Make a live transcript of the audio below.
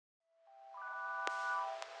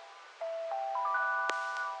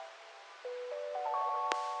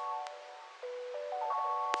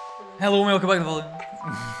Hello and welcome back to Volume.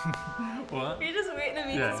 What? You're just waiting on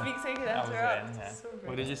me to speak so you can I was interrupt. waiting, yeah. So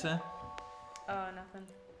What did you say? Oh, nothing.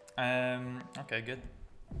 Okay, good.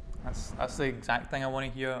 That's the exact thing I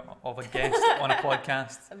want to hear of a guest on a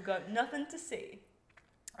podcast. I've got nothing to say.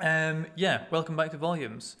 Yeah, welcome back to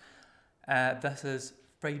Volumes. This is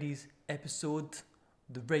Friday's episode,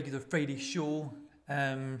 the regular Friday show.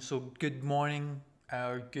 So good morning,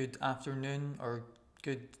 or good afternoon, or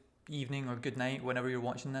good evening, or good night, whenever you're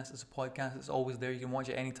watching this. It's a podcast, it's always there, you can watch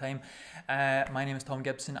it anytime. My name is Tom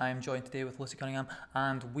Gibson, I am joined today with Lucy Cunningham,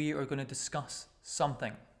 and we are going to discuss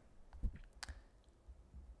something.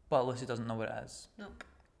 But Lucy doesn't know what it is. Nope.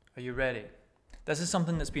 Are you ready? This is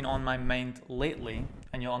something that's been on my mind lately,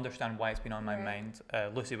 and you'll understand why it's been on my mind.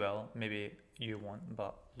 Lucy will, maybe you won't,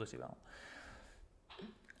 but Lucy will.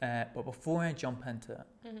 But before I jump into it,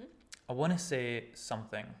 I want to say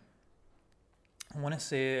something. I want to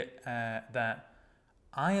say that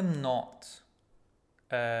I am not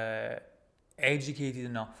educated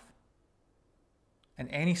enough in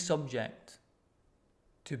any subject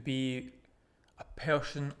to be a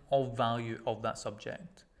person of value of that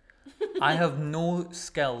subject. I have no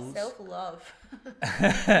skills. Self-love.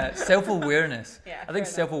 Self-awareness. Yeah, I think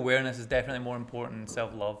fair self-awareness is definitely more important than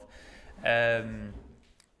self-love.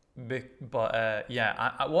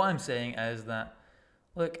 What I'm saying is that,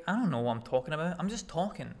 look, I don't know what I'm talking about. I'm just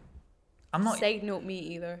talking. I'm not. Side note me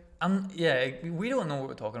either. We don't know what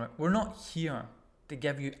we're talking about. We're not here to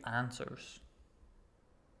give you answers.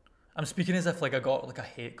 I'm speaking as if like I got like a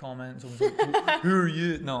hate comment. Someone's like, who are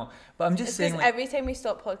you? No, but I'm just It's saying. because Like, every time we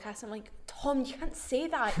stop podcasting, I'm like, Tom, you can't say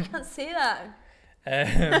that. You can't say that.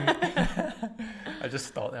 I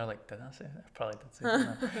just thought there, like, did I say that? I probably did say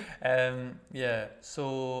that. Yeah.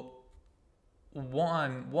 So what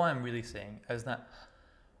I'm really saying is that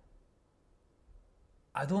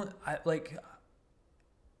I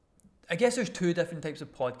guess there's two different types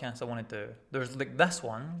of podcasts I want to do. There's like this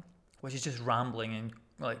one, which is just rambling and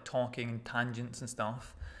like talking and tangents and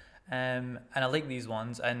stuff. And I like these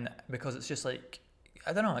ones, and because it's just like,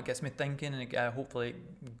 I don't know, it gets me thinking, and it hopefully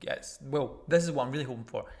gets, well, this is what I'm really hoping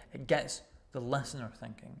for. It gets the listener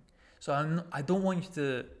thinking. So I don't want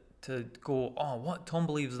you to go, oh, what, Tom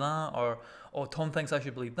believes that, or oh, Tom thinks I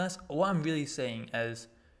should believe this. What I'm really saying is,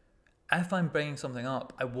 if I'm bringing something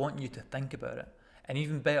up, I want you to think about it. And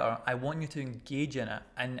even better, I want you to engage in it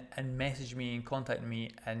and message me and contact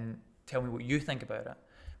me and tell me what you think about it.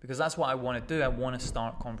 Because that's what I want to do. I want to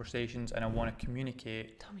start conversations and I want to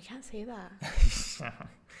communicate. Tom, you can't say that.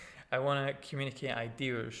 I want to communicate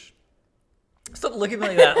ideas. Stop looking at me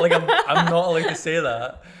like that. Like I'm not allowed to say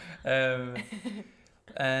that.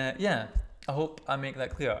 Yeah, I hope I make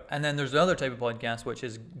that clear. And then there's the other type of podcast, which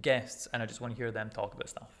is guests, and I just want to hear them talk about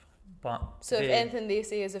stuff. But So if anything they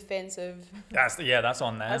say is offensive, that's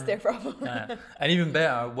on them. that's their problem. Yeah. And even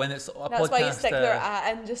better, when it's a podcast. That's why you stick their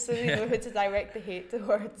in, just so they know who to direct the hate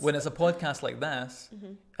towards. When it's a podcast like this,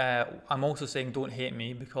 I'm also saying don't hate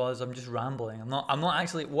me because I'm just rambling. I'm not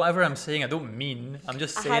actually, whatever I'm saying I don't mean. I'm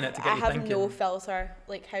just saying it to get you thinking. I have no filter.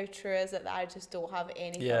 Like, how true is it that I just don't have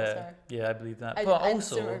any filter? Yeah, I believe that. I but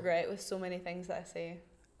instant also, regret with so many things that I say.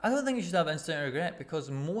 I don't think you should have instant regret because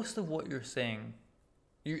most of what you're saying,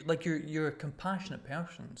 you're a compassionate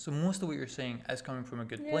person. So most of what you're saying is coming from a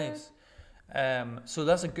good place. So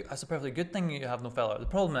that's a perfectly good thing that you have no filter. The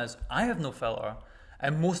problem is I have no filter,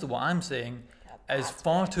 and most of what I'm saying is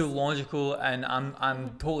far too logical, and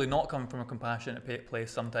I'm totally not coming from a compassionate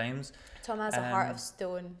place sometimes. Tom has a heart of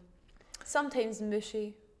stone. Sometimes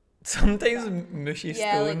mushy. Sometimes mushy stone.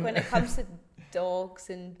 Yeah, like when it comes to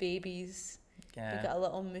dogs and babies, you Yeah. get a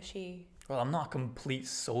little mushy. Well, I'm not a complete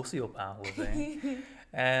sociopath, Jose.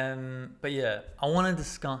 But yeah, I want to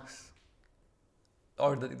discuss,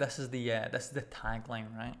 this is the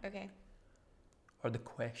tagline, right? Okay. Or the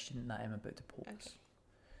question that I'm about to pose. Okay.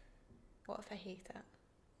 What if I hate it?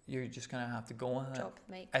 You're just gonna have to go with it. Drop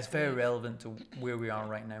the mic. It's very relevant to where we are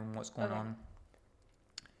right now and what's going on.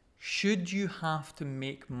 Should you have to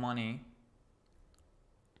make money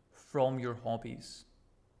from your hobbies?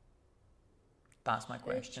 That's my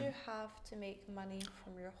question. Should you have to make money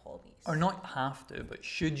from your hobbies? Or not have to, but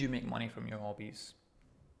should you make money from your hobbies?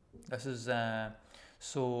 This is,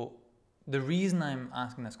 so the reason I'm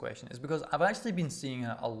asking this question is because I've actually been seeing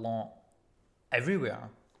it a lot everywhere.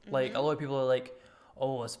 Like, a lot of people are like,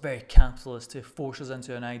 oh, it's very capitalist to force us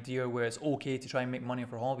into an idea where it's okay to try and make money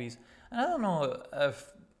for hobbies. And I don't know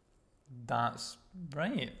if that's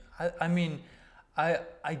right. I mean, I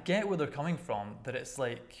get where they're coming from, that it's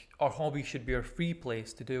like our hobby should be our free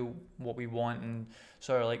place to do what we want and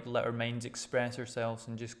sort of like let our minds express ourselves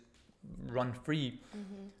and just run free.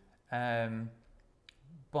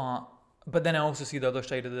 but then I also see the other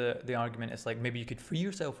side of the argument. It's like maybe you could free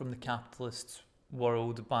yourself from the capitalist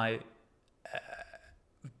world by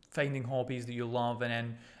finding hobbies that you love, and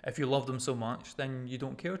then if you love them so much, then you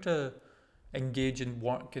don't care to engage in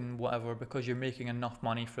work and whatever, because you're making enough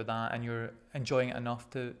money for that and you're enjoying it enough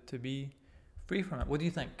to be free from it. What do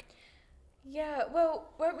you think? Yeah,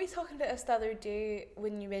 well, weren't we talking about this the other day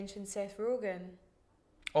when you mentioned Seth Rogen?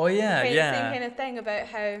 Oh yeah, yeah. Same kind of thing about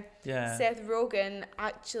how Yeah. Seth Rogen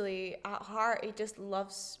actually, at heart, he just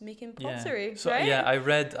loves making pottery, Yeah. So right? yeah, I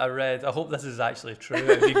read. I hope this is actually true.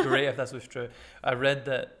 It'd be great if this was true. I read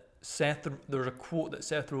that there's a quote that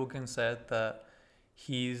Seth Rogen said that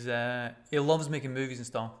he loves making movies and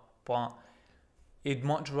stuff, but he'd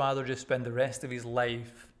much rather just spend the rest of his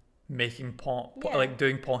life making like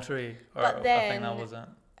doing pottery. Or But then, I think that was it.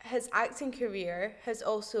 His acting career has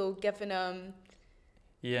also given him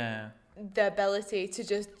the ability to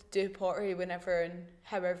just do pottery whenever and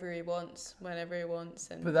however he wants, whenever he wants.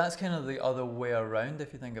 But that's kind of the other way around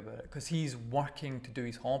if you think about it, because he's working to do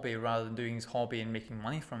his hobby rather than doing his hobby and making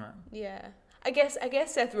money from it. Yeah. I guess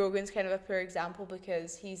Seth Rogen's kind of a poor example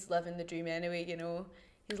because he's living the dream anyway, you know.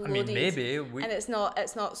 He's loaded. I mean, maybe. And it's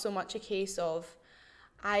not so much a case of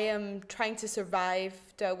I am trying to survive.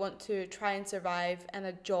 Do I want to try and survive in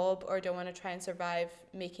a job, or do I want to try and survive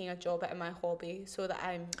making a job out of my hobby so that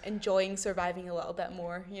I'm enjoying surviving a little bit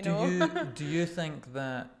more, you know? Do you think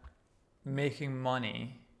that making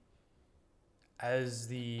money is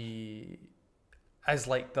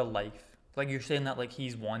like the life? Like you're saying that like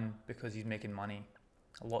he's won because he's making money,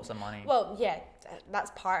 lots of money. Well, yeah,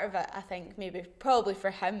 that's part of it. I think probably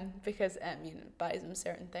for him because it buys him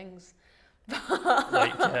certain things.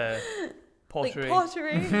 Like pottery. Like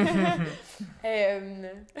pottery.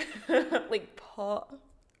 Like pot.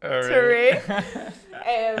 Right.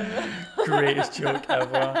 Greatest joke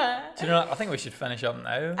ever. Do you know what? I think we should finish up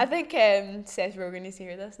now. I think Seth Rogen needs to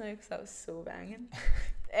hear this now because that was so banging.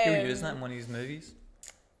 He was using that in one of his movies.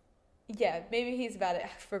 Yeah, maybe he's bad.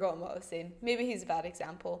 I've forgotten what I was saying. Maybe he's a bad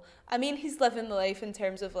example. I mean, he's living the life in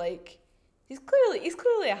terms of like, he's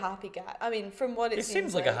clearly a happy guy. I mean, from what it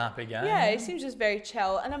seems like a happy guy. Yeah, he seems just very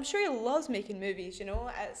chill, and I'm sure he loves making movies. You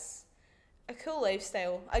know, it's a cool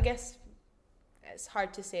lifestyle. I guess it's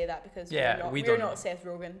hard to say that because we're not Seth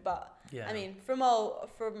Rogen, but yeah. I mean, from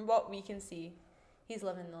what we can see, he's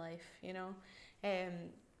living the life. You know,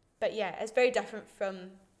 but yeah, it's very different from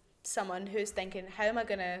someone who's thinking, how am I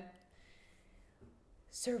gonna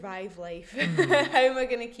survive life? How am I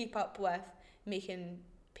going to keep up with making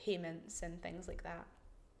payments and things like that?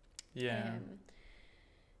 Yeah.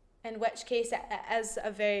 In which case, it is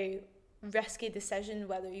a very risky decision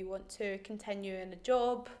whether you want to continue in a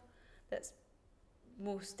job that's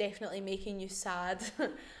most definitely making you sad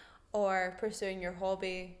or pursuing your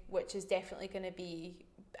hobby, which is definitely going to be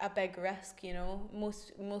a big risk, you know.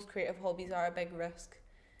 Most creative hobbies are a big risk.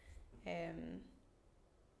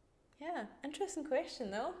 Yeah, interesting question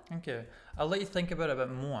though. Thank you. I'll let you think about it a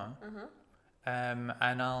bit more. And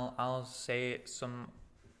I'll say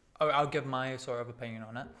I'll give my sort of opinion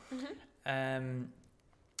on it.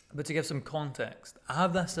 But to give some context, I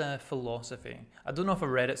have this philosophy. I don't know if I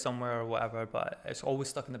read it somewhere or whatever, but it's always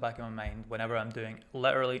stuck in the back of my mind whenever I'm doing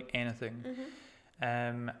literally anything.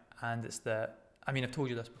 And it's that, I mean, I've told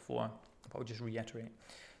you this before, but I'll just reiterate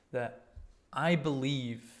that I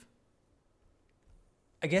believe,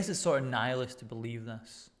 I guess it's sort of nihilist to believe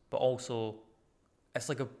this, but also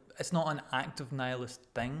it's not an active nihilist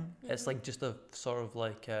thing. It's like just a sort of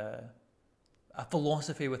like a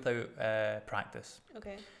philosophy without practice.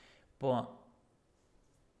 Okay. But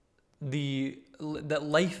that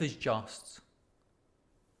life is just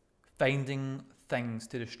finding things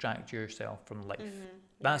to distract yourself from life.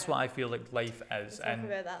 That's what I feel like life is. We talk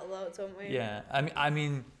about that a lot, don't we? Yeah, I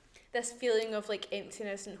mean, this feeling of like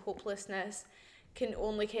emptiness and hopelessness can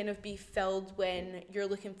only kind of be filled when you're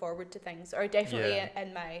looking forward to things, or definitely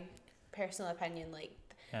in my personal opinion, like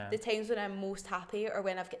the times when I'm most happy or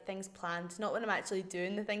when I've got things planned, not when I'm actually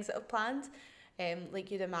doing the things that I've planned,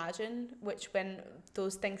 like you'd imagine, which when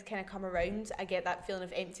those things kind of come around, I get that feeling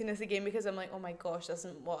of emptiness again because I'm like, oh my gosh, this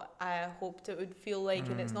isn't what I hoped it would feel like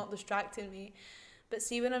and it's not distracting me. But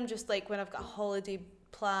see, when I'm just like, when I've got a holiday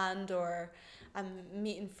planned or I'm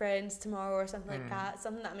meeting friends tomorrow or something like that,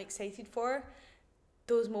 something that I'm excited for,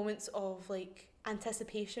 those moments of like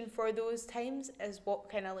anticipation for those times is what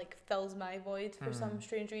kind of like fills my void for some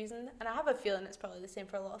strange reason. And I have a feeling it's probably the same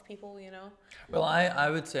for a lot of people, you know. Well, I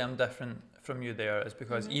would say I'm different from you there, is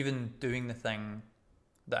because even doing the thing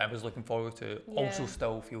that I was looking forward to also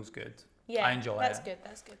still feels good. Yeah, I enjoy that's it. good.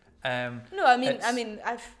 That's good. No, I mean,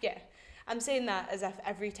 I'm saying that as if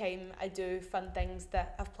every time I do fun things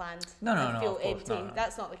that I've planned, No, I feel of course, empty. no.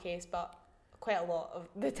 That's not the case, but quite a lot of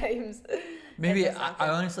the times. Maybe I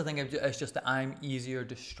honestly think it's just that I'm easier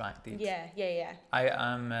distracted. Yeah. I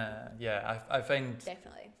am, I find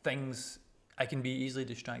definitely things, I can be easily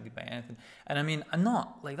distracted by anything. And I mean, I'm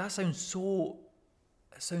not, like, it sounds so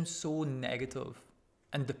negative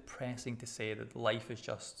and depressing to say that life is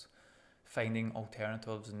just finding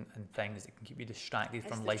alternatives and things that can keep you distracted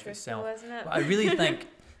from life itself. Though, isn't it? But I really think,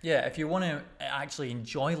 if you want to actually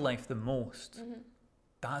enjoy life the most,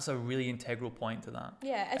 that's a really integral point to that.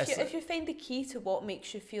 Yeah, if you find the key to what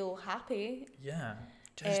makes you feel happy. Yeah,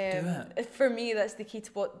 just do it. For me, that's the key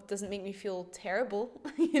to what doesn't make me feel terrible.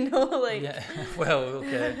 You know, like. Yeah. Well,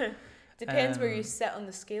 okay. Depends where you sit on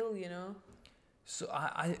the scale, you know. So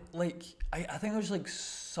I think there's like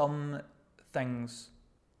some things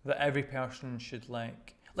that every person should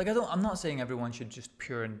like. I'm not saying everyone should just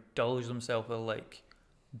pure indulge themselves with like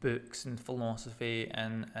books and philosophy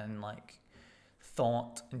and like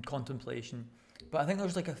thought and contemplation, but I think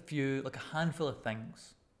there's like a handful of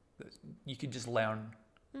things that you could just learn,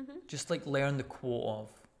 just like learn the quote of,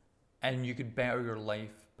 and you could better your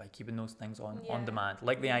life by keeping those things on demand.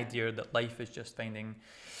 Like the idea that life is just finding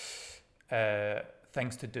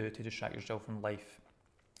things to do to distract yourself from life.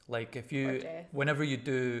 Like whenever you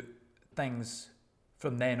do things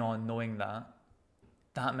from then on, knowing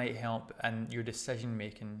that might help in your decision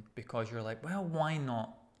making, because you're like, well, why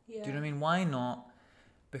not? Yeah. Do you know what I mean? Why not?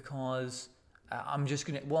 Because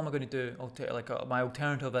what am I going to do? My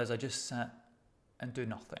alternative is I just sit and do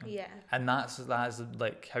nothing. Yeah. And that is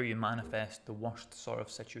like how you manifest the worst sort of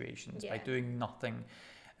situations, by doing nothing.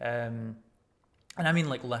 And I mean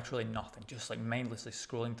like literally nothing, just like mindlessly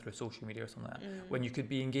scrolling through social media or something like that, when you could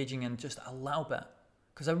be engaging in just a little bit.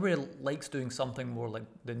 Because everybody likes doing something more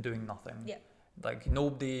than doing nothing. Yeah. Like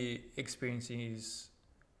nobody experiences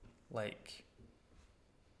like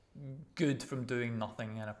good from doing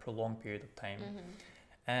nothing in a prolonged period of time.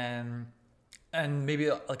 And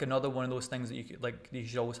maybe like another one of those things that you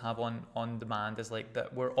should always have on demand is like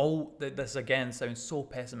that this again sounds so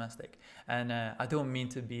pessimistic, and I don't mean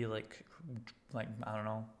to be like I don't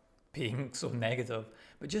know, being so negative,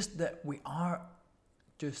 but just that we are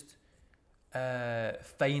just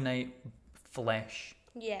finite flesh.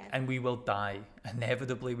 Yeah. And we will die.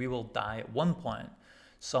 Inevitably we will die at one point,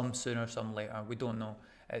 some sooner, some later, we don't know.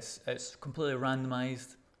 It's completely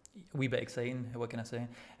randomized, a wee bit exciting, what can I say?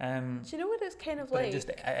 Do you know what it's kind of but like?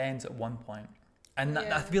 It ends at one point. And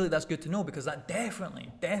I feel like that's good to know, because that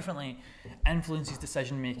definitely influences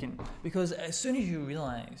decision making. Because as soon as you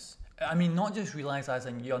realise, I mean, not just realise as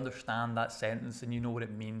in you understand that sentence and you know what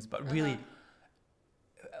it means, but really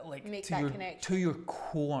like make to your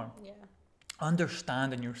core,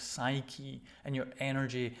 understand in your psyche and your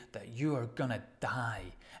energy that you are gonna die,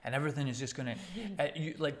 and everything is just gonna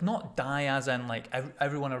you like not die as in like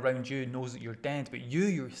everyone around you knows that you're dead, but you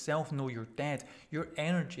yourself know you're dead. Your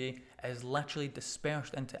energy is literally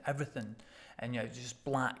dispersed into everything, and you're just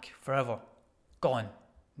black forever, gone,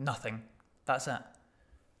 nothing. That's it.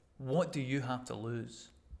 What do you have to lose?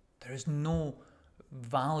 There is no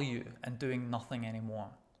value in doing nothing anymore.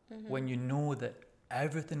 When you know that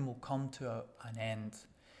everything will come to an end.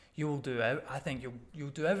 You will do. I think you'll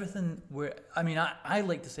do everything. I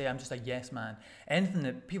like to say I'm just a yes man. Anything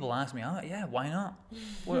that people ask me, I'm like, yeah, why not?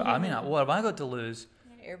 What have I got to lose?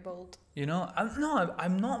 Yeah, you're bold. You know,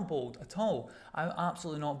 I'm not bold at all. I'm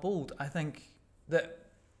absolutely not bold. I think that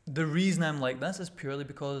the reason I'm like this is purely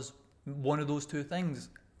because one of those two things.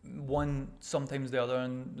 One, sometimes the other,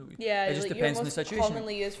 and it just depends on the situation.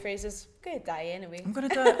 Commonly used phrases, I'm gonna die anyway. I'm gonna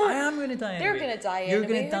die. I am gonna die anyway. They're gonna die You're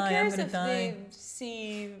anyway. gonna die. Who cares I'm gonna if die. they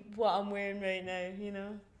see what I'm wearing right now, you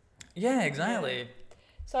know? Yeah, exactly. Yeah.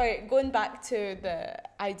 Sorry, going back to the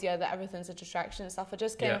idea that everything's a distraction and stuff, I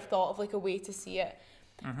just kind of thought of like a way to see it.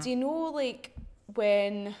 Do you know, like,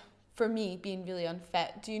 when, for me, being really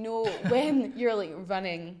unfit, do you know when you're like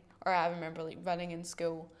running, or I remember like running in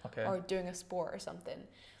school or doing a sport or something,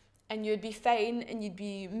 and you'd be fine and you'd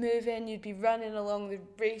be moving, you'd be running along the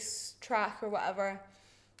race track or whatever,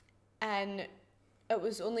 and it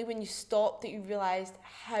was only when you stopped that you realised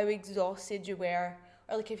how exhausted you were,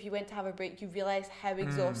 or like if you went to have a break, you realised how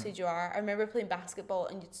exhausted you are. I remember playing basketball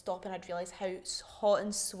and you'd stop and I'd realise how hot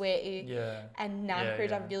and sweaty and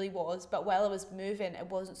knackered I really was, but while I was moving it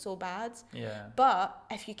wasn't so bad. But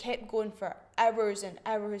if you kept going for hours and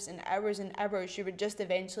hours and hours and hours, you would just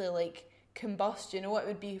eventually like combust, you know. It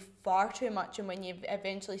would be far too much, and when you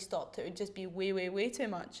eventually stopped it would just be way, way, way too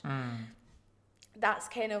much. That's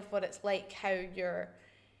kind of what it's like, how you're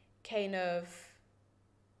kind of...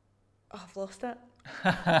 Oh, I've lost it.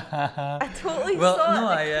 I totally well, saw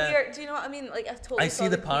no, it. Clear, do you know what I mean? Like I totally. I see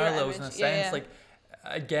the parallels in a image. sense. Like,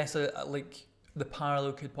 I guess like the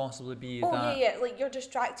parallel could possibly be oh, that. yeah. Like you're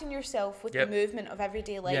distracting yourself with the movement of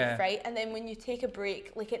everyday life, right? And then when you take a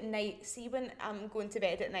break, like at night, see when I'm going to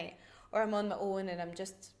bed at night, or I'm on my own and I'm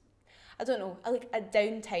just, I don't know, I like a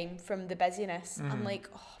downtime from the busyness. I'm like,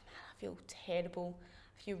 oh man, I feel terrible.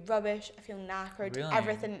 I feel rubbish. I feel knackered. Really?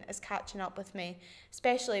 Everything is catching up with me,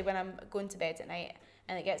 especially when I'm going to bed at night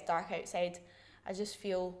and it gets dark outside. I just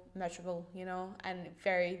feel miserable, you know, and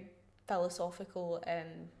very philosophical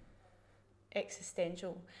and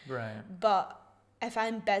existential. Right. But if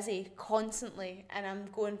I'm busy constantly and I'm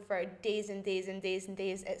going for days and days and days and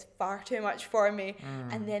days, it's far too much for me.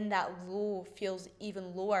 And then that low feels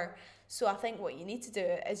even lower. So I think what you need to do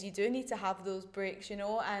is you do need to have those breaks, you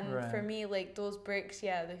know. And for me, like those breaks,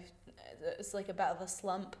 it's like a bit of a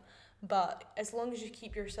slump. But as long as you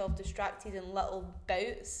keep yourself distracted in little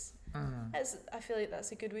bouts, I feel like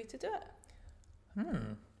that's a good way to do it.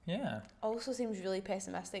 Yeah. Also seems really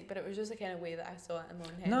pessimistic, but it was just the kind of way that I saw it in my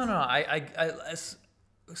own head. No, I it's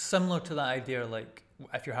similar to that idea. Like,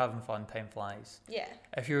 if you're having fun, time flies. Yeah.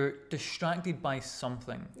 If you're distracted by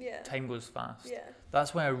something, time goes fast. Yeah.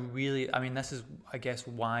 That's why this is, I guess,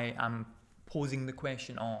 why I'm posing the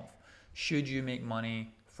question of, should you make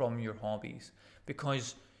money from your hobbies?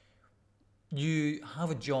 Because you have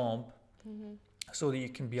a job so that you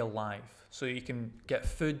can be alive. So you can get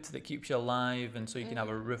food that keeps you alive, and so you can have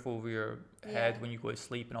a roof over your head when you go to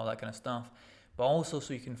sleep and all that kind of stuff. But also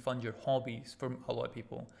so you can fund your hobbies for a lot of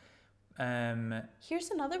people. Here's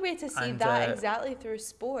another way to see that exactly through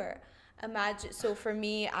sport. Imagine, so for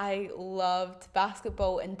me, I loved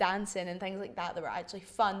basketball and dancing and things like that were actually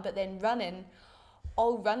fun. But then running,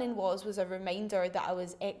 all running was a reminder that I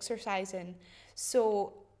was exercising.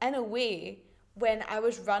 So in a way, when I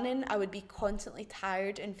was running, I would be constantly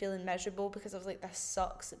tired and feeling miserable because I was like, this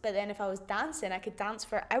sucks. But then if I was dancing, I could dance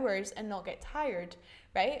for hours and not get tired,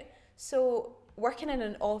 right? So working in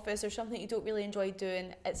an office or something you don't really enjoy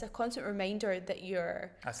doing, it's a constant reminder that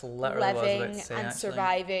you're living and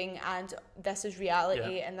surviving, and this is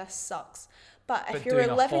reality and this sucks. But if you were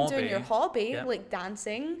living doing your hobby, like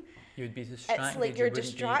dancing, you'd be distracted. It's like you're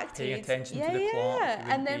distracted. Paying attention to the clock.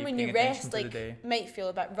 And then when you rest, like, might feel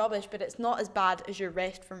a bit rubbish, but it's not as bad as your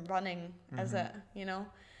rest from running, is it? You know?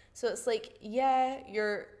 So it's like,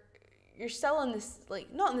 you're still on this,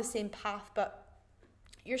 like, not on the same path, but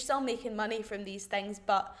you're still making money from these things,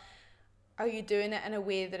 but are you doing it in a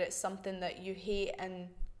way that it's something that you hate and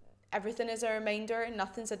everything is a reminder and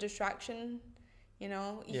nothing's a distraction? You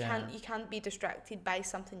know? You can't be distracted by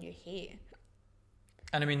something you hate.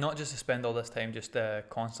 And I mean, not just to spend all this time just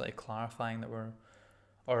constantly clarifying that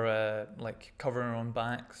like covering our own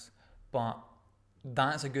backs, but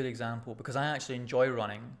that's a good example because I actually enjoy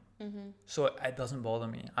running, so it doesn't bother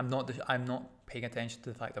me. I'm not paying attention to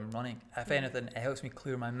the fact I'm running. If anything, it helps me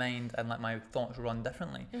clear my mind and let my thoughts run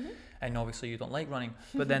differently. And obviously, you don't like running,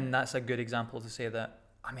 but then that's a good example to say that.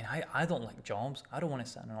 I mean, I don't like jobs. I don't want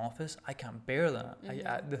to sit in an office. I can't bear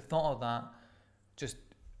that. The thought of that just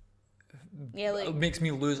it makes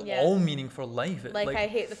me lose all meaning for life. Like I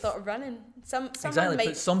hate the thought of running.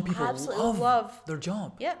 But some people love their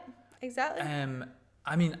job. Yep, exactly.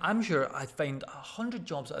 I mean, I'm sure I'd find 100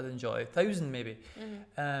 jobs that I'd enjoy, 1,000 maybe.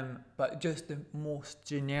 But just the most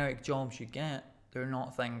generic jobs you get, they're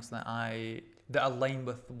not things that align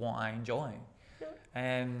with what I enjoy.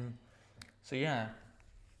 So yeah,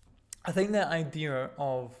 I think the idea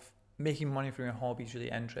of making money from your hobby is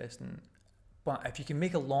really interesting. But if you can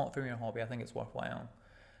make a lot from your hobby, I think it's worthwhile.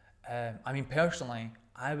 I mean, personally,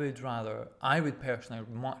 I would personally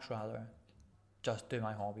much rather just do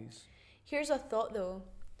my hobbies. Here's a thought though.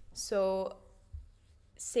 So,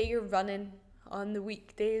 say you're running on the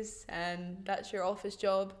weekdays and that's your office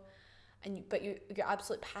job, but your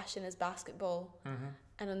absolute passion is basketball.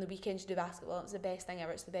 And on the weekends you do basketball. It's the best thing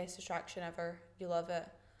ever. It's the best distraction ever. You love it.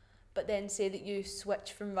 But then say that you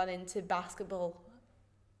switch from running to basketball.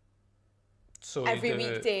 So every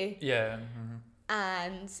weekday.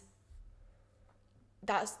 And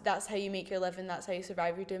that's how you make your living, that's how you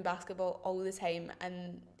survive. You're doing basketball all the time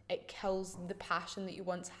and it kills the passion that you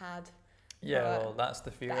once had. Well, that's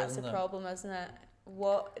the fear, that's the problem, isn't it?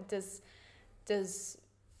 What does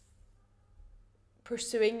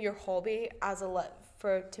pursuing your hobby as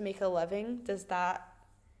to make a living, does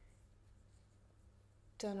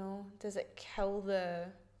it kill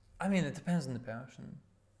the... I mean, it depends on the person.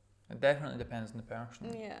 It definitely depends on the person.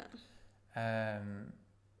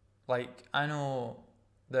 Like, I know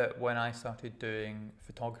that when I started doing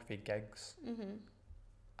photography gigs,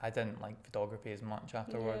 I didn't like photography as much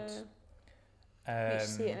afterwards. You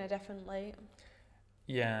see it in a different light.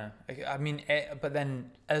 Yeah, I mean, but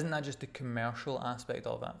then isn't that just the commercial aspect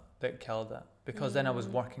of it that killed it? Because then I was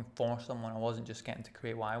working for someone, I wasn't just getting to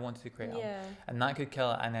create what I wanted to create. Yeah. And that could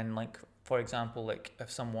kill it. And then, like, for example, like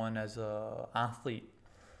if someone is a athlete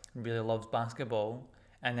and really loves basketball,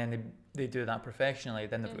 and then they do that professionally,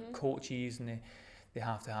 then they've got coaches, and they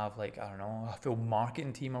have to have, like, I don't know, a full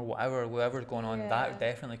marketing team or whatever's going on. That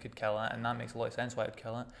definitely could kill it, and that makes a lot of sense why it would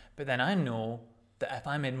kill it. But then I know that if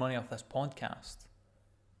I made money off this podcast,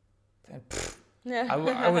 then I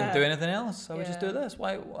wouldn't do anything else. I would just do this.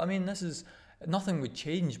 Why? I mean, nothing would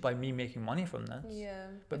change by me making money from this. Yeah,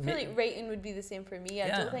 but I feel like writing would be the same for me. I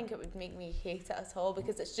don't think it would make me hate it at all,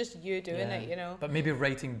 because it's just you doing it, you know. But maybe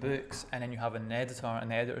writing books, and then you have an editor,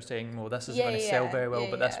 and the editor saying, well, this is going to sell very well,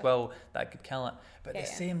 but this will, that could kill it. But at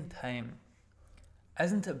the same time,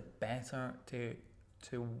 isn't it better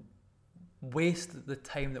to waste the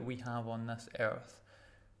time that we have on this earth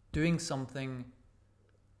doing something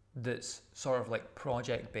that's sort of like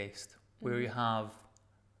project based, where you have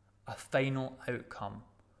a final outcome,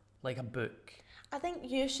 like a book? I think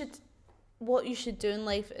what you should do in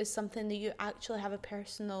life is something that you actually have a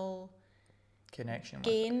personal connection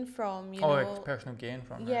gain from, you know. A personal gain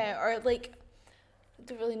from. Yeah, or like, I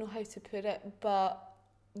don't really know how to put it, but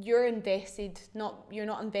you're invested. You're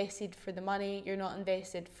not invested for the money. You're not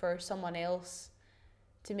invested for someone else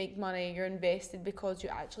to make money. You're invested because you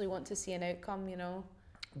actually want to see an outcome, you know.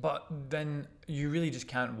 But then you really just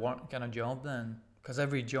can't work in a job then. Because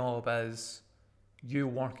every job is you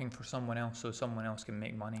working for someone else so someone else can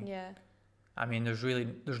make money. Yeah. I mean, there's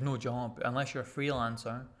no job unless you're a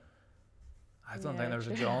freelancer. I don't think there's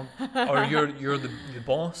a job. Or you're the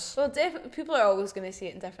boss. Well, people are always going to see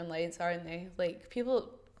it in different lights, aren't they? Like,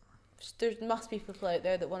 there must be people out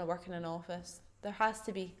there that want to work in an office. There has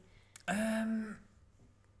to be.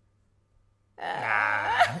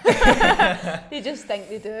 They just think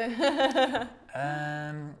they do.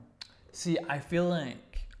 See, I feel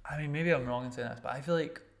like, I mean, maybe I'm wrong in saying this, but I feel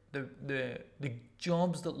like the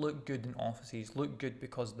jobs that look good in offices look good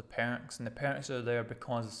because of the perks, and the perks are there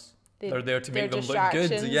because they're there to make them look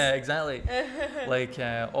good. Yeah, exactly. Like,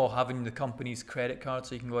 having the company's credit card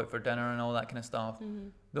so you can go out for dinner and all that kind of stuff. Mm-hmm.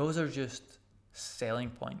 Those are just selling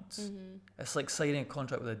points. Mm-hmm. It's like signing a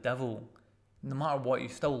contract with the devil. No matter what, you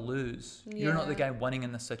still lose. Yeah. You're not the guy winning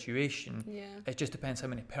in this situation. Yeah. It just depends how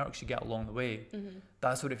many perks you get along the way. Mm-hmm.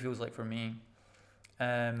 That's what it feels like for me.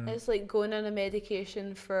 It's like going on a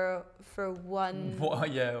medication for one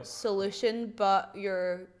solution, but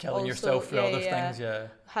you're killing yourself for other things. Yeah,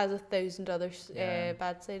 has 1,000 other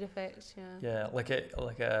bad side effects. Yeah, like I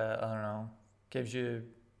don't know, gives you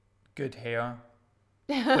good hair.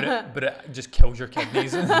 but it just kills your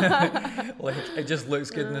kidneys. Like, it just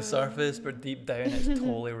looks good on the surface, but deep down it's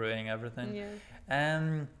totally ruining everything. Yeah.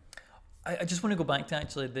 I just want to go back to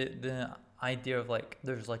actually the idea of, like,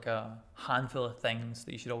 there's like a handful of things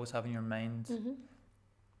that you should always have in your mind. Mm-hmm.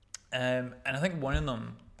 And I think one of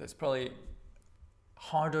them that's probably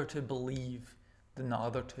harder to believe than the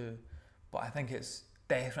other two, but I think it's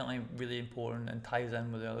definitely really important and ties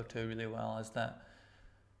in with the other two really well, is that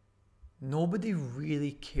nobody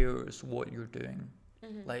really cares what you're doing.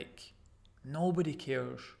 Mm-hmm. Like, nobody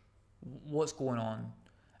cares what's going on.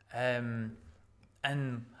 And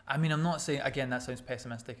I mean, I'm not saying, again, that sounds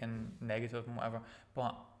pessimistic and negative and whatever,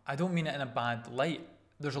 but I don't mean it in a bad light.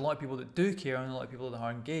 There's a lot of people that do care and a lot of people that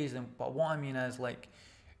are engaged. But what I mean is, like,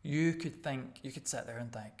 you could sit there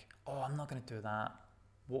and think, oh, I'm not going to do that.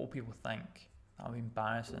 What will people think? That'll be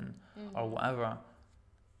embarrassing, or whatever.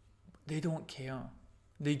 They don't care.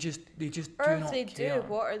 They just do not care. Or if they do,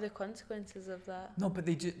 what are the consequences of that? No, but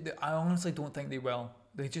I honestly don't think they will.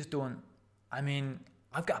 They just don't. I mean,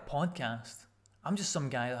 I've got a podcast. I'm just some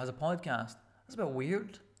guy that has a podcast. That's a bit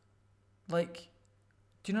weird. Like,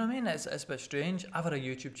 do you know what I mean? It's a bit strange. I've had a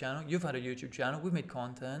YouTube channel. You've had a YouTube channel. We've made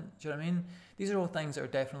content. Do you know what I mean? These are all things that are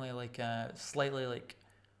definitely, like, slightly, like,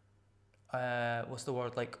 what's the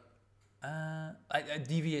word? Like, it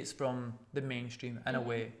deviates from the mainstream in a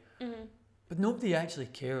way. Mm-hmm. But nobody actually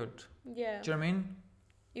cared. Yeah. Do you know what I mean?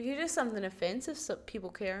 If you do something offensive, people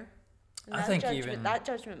care. And I think that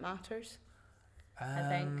judgment matters. I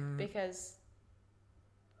think, because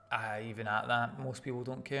even at that, most people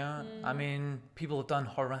don't care. I mean, people have done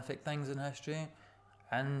horrific things in history,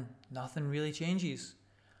 and nothing really changes.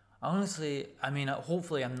 Honestly, I mean,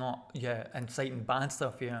 hopefully I'm not inciting bad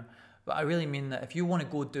stuff here, but I really mean that if you want to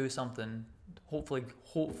go do something, hopefully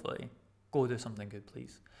go do something good,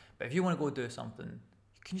 please. But if you want to go do something,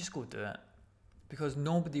 you can just go do it, because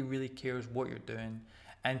nobody really cares what you're doing.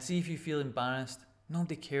 And see, if you feel embarrassed,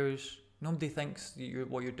 nobody cares. Nobody thinks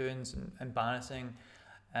what you're doing is embarrassing.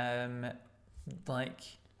 Like,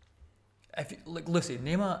 if you, like Lucy,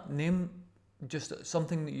 name just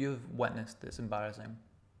something that you've witnessed that's embarrassing.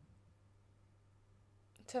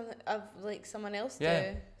 Something of like someone else do.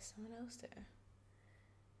 Yeah. Someone else do.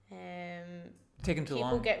 Taking too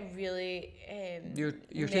long. People get really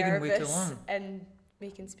you're taking way too long. And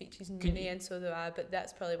making speeches in uni, and so do I. But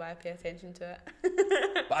that's probably why I pay attention to it.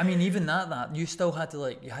 But I mean, even that you still had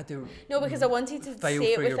to No, because I wanted to say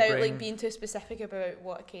it without like being too specific about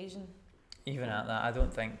what occasion. Even at that, I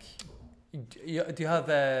don't think. Do you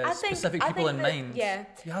have specific people in mind? Yeah.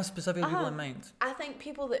 Do you have specific people in mind? I think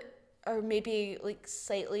people that are maybe like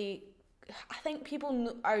slightly. I think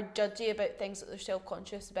people are judgy about things that they're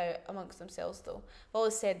self-conscious about amongst themselves, though. I've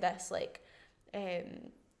always said this, like,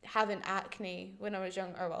 having acne when I was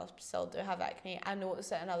young, or well, I still do have acne, I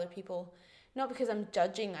notice it in other people. Not because I'm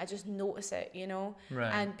judging, I just notice it, you know?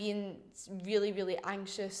 Right. And being really, really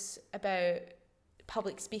anxious about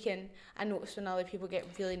public speaking, I notice when other people get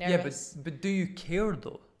really nervous. Yeah, but do you care,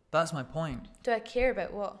 though? That's my point. Do I care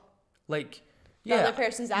about what? Like... The other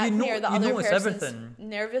person's acne or the other person's everything.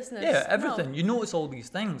 Nervousness. Yeah, everything. No. You notice all these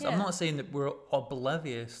things. Yeah. I'm not saying that we're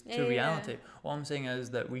oblivious to reality. All I'm saying is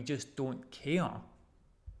that we just don't care.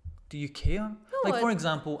 Do you care? No, like, for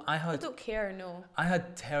example, I don't care, no. I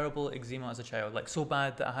had terrible eczema as a child, like so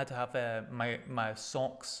bad that I had to have my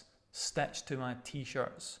socks stitched to my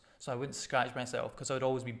t-shirts so I wouldn't scratch myself because I would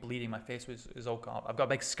always be bleeding. My face was all cut up. I've got a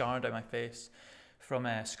big scar down my face from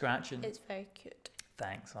scratching. It's very cute.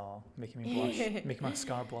 Thanks, making me blush, making my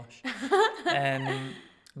scar blush.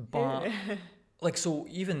 But like, so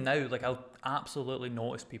even now, like, I'll absolutely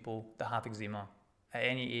notice people that have eczema at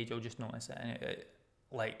any age. I'll just notice it,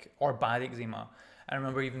 and or bad eczema. I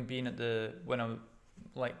remember even being when I was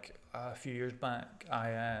like a few years back,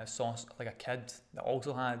 I saw like a kid that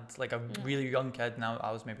also had like a really young kid. Now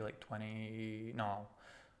I was maybe like 20. No,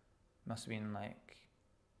 must have been like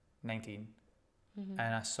 19. Mm-hmm.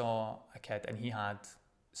 And I saw a kid and he had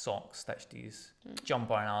socks stitched to his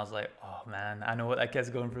jumper, and I was like, oh man, I know what that kid's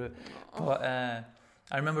going through. But I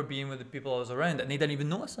remember being with the people I was around and they didn't even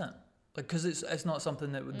notice it, like, because it's not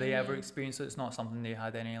something that they ever experienced. It's not something they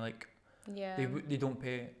had any like. Yeah. They don't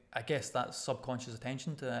pay. I guess that's subconscious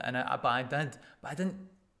attention to it, and I didn't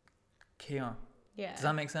care. Yeah. Does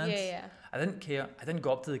that make sense? Yeah, yeah. I didn't care. I didn't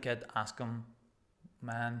go up to the kid, ask him,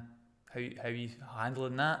 man, how you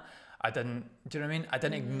handling that. I didn't, do you know what I mean? I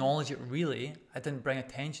didn't acknowledge it really. I didn't bring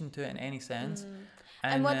attention to it in any sense.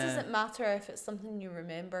 And what does it matter if it's something you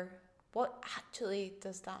remember? What actually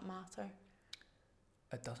does that matter?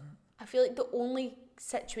 It doesn't. I feel like the only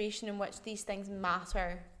situation in which these things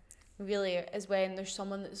matter really is when there's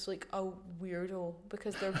someone that's like a weirdo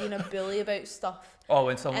because they're being a bully about stuff. Oh,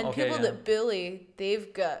 and people that bully,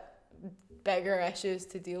 they've got bigger issues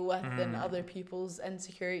to deal with than other people's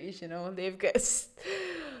insecurities, you know? They've got...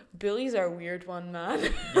 Bullies are a weird one,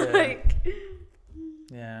 man. Yeah. Like...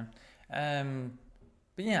 Yeah.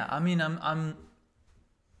 But yeah, I mean, I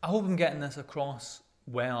hope I'm getting this across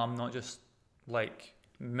well. I'm not just like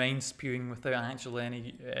mind spewing without actually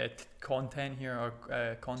any content here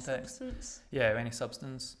or context. Substance. Yeah, any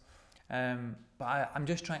substance. But I'm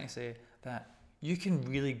just trying to say that you can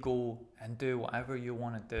really go and do whatever you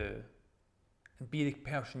want to do and be the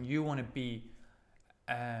person you want to be,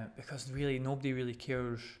 because really nobody really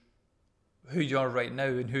cares who you are right now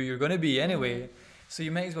and who you're going to be anyway. So you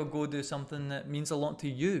might as well go do something that means a lot to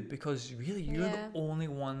you, because really you're the only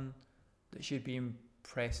one that should be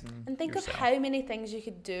impressing And think yourself. of how many things you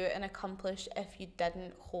could do and accomplish if you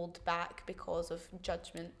didn't hold back because of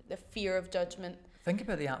judgment, the fear of judgment. Think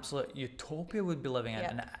about the absolute utopia we'd be living in,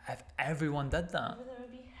 and if everyone did that. It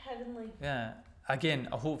would be heavenly. Yeah. Again,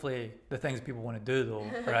 hopefully the things people want to do though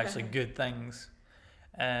are actually good things.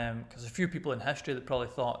 Because there's a few people in history that probably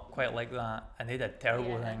thought quite like that, and they did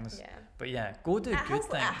terrible things. Yeah. But yeah, go do good things.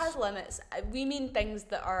 It has limits. We mean things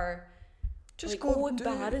that are just like, go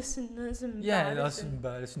embarrassing. That's embarrassing. Yeah, that's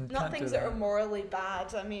embarrassing. Not things that are morally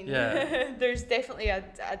bad. I mean, there's definitely a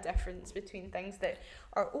difference between things that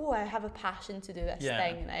are, I have a passion to do this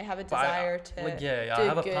thing, and I have a desire to I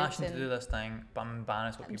have a passion to do this thing, but I'm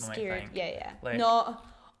embarrassed what people might think. Yeah. Like, not,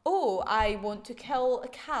 I want to kill a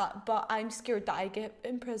cat, but I'm scared that I get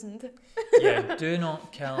imprisoned. Yeah, do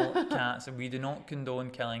not kill cats. We do not condone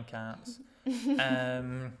killing cats.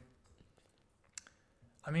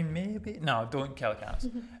 I mean, maybe... No, don't kill cats.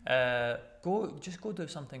 Just go do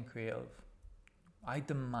something creative. I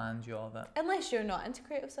demand you of it. Unless you're not into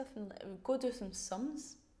creative stuff, and go do some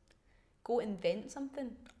sums. Go invent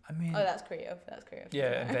something. I mean... that's creative.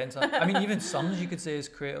 Yeah, invent something. I mean, even sums you could say is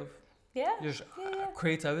creative. Yeah.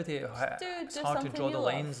 creativity. It's hard to draw the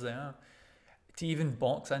lines there. To even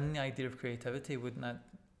box in the idea of creativity, wouldn't that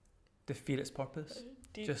defeat its purpose?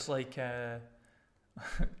 Deep. Just like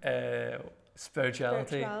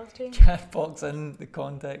spirituality. Can't box in the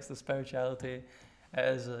context of spirituality. It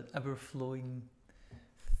is an ever-flowing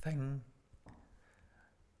thing.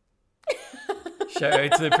 Shout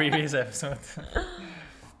out to the previous episode.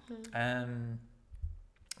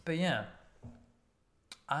 But yeah,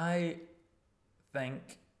 I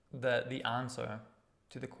think that the answer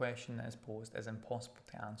to the question that is posed is impossible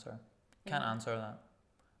to answer. Can't answer that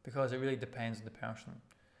because it really depends on the person.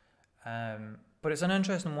 But it's an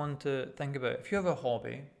interesting one to think about. If you have a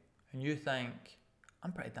hobby and you think,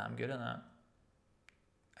 I'm pretty damn good at that,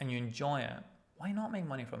 and you enjoy it, why not make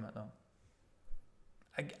money from it though?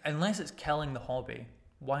 Unless it's killing the hobby,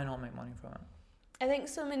 why not make money from it? I think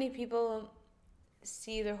so many people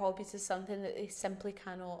see their hobbies as something that they simply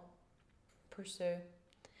cannot pursue.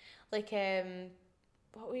 Like,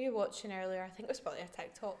 what were you watching earlier? I think it was probably a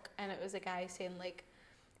TikTok, and it was a guy saying like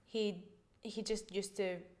he just used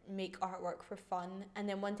to make artwork for fun, and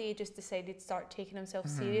then one day he just decided to start taking himself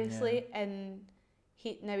seriously, and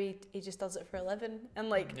he just does it for a living, and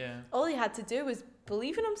like all he had to do was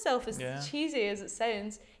believe in himself. As cheesy as it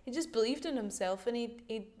sounds, he just believed in himself, and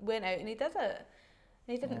he went out and he did it, and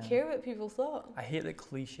he didn't care what people thought. I hate that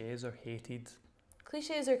cliches are hated.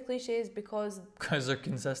 Cliches are cliches because they're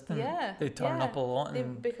consistent. Yeah, they turn up a lot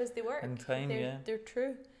because they work in time. They're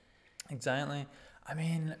true. Exactly. I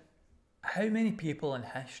mean, how many people in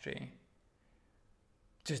history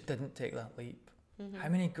just didn't take that leap? How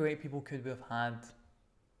many great people could we have had?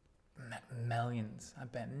 Millions. I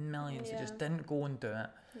bet millions that just didn't go and do it.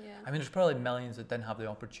 Yeah. I mean, there's probably millions that didn't have the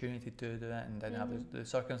opportunity to do it and didn't have the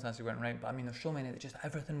circumstances weren't right. But I mean, there's so many that just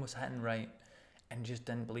everything was hitting right and just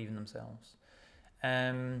didn't believe in themselves.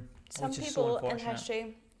 Some people in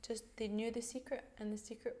history they knew the secret, and the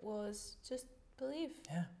secret was just believe.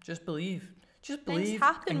 Yeah, just believe. Just believe. Things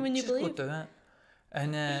happen when you believe. Just go do it.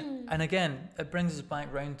 And again, it brings us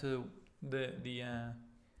back round to the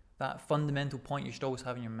that fundamental point you should always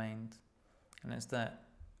have in your mind, and it's that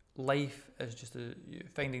life is just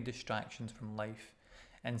finding distractions from life,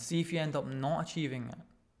 and see if you end up not achieving it,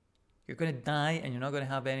 you're going to die, and you're not going to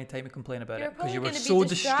have any time to complain about it because you were so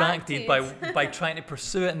distracted by trying to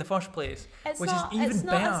pursue it in the first place. It's not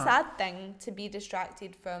a sad thing to be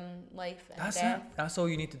distracted from life and death. That's all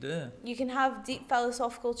you need to do. You can have deep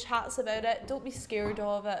philosophical chats about it. Don't be scared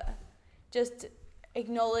of it. Just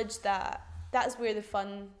acknowledge that that's where the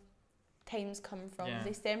fun times come from.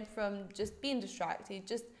 They stem from just being distracted,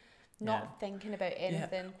 just not thinking about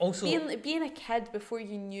anything. Also, being a kid before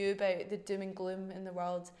you knew about the doom and gloom in the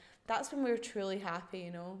world, that's when we were truly happy,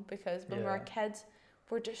 you know, because when we're kids,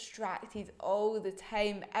 we're distracted all the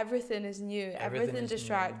time. Everything is new. Everything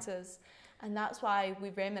distracts us, and that's why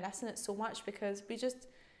we reminisce on it so much, because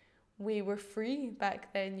we were free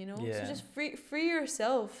back then, you know. So just free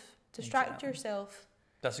yourself, distract yourself.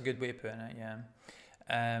 That's a good way of putting it.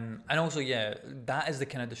 And also, that is the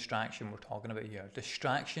kind of distraction we're talking about here.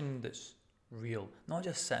 Distraction that's real, not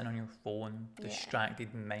just sitting on your phone,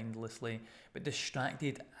 distracted mindlessly, but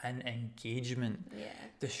distracted in engagement,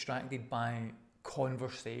 distracted by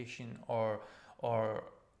conversation or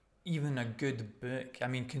even a good book. I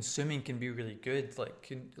mean, consuming can be really good,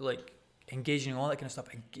 like engaging in all that kind of stuff,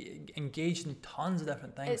 engaged in tons of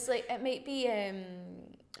different things. It's like, it might be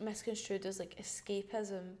misconstrued as like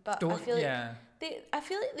escapism, but I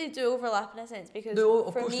feel like they do overlap in a sense, because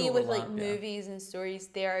for me with like movies and stories,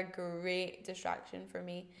 they're a great distraction for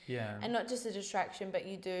me. And not just a distraction, but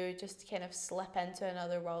you do just kind of slip into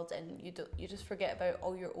another world, and you just forget about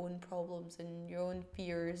all your own problems and your own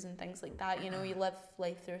fears and things like that, you know. You live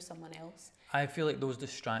life through someone else. I feel like those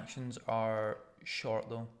distractions are short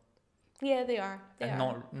though. Yeah, they are.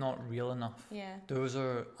 Not real enough. Yeah. Those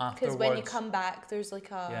are afterwards. Because when you come back, there's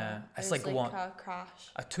like a it's like a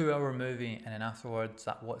crash. A 2-hour movie, and then afterwards,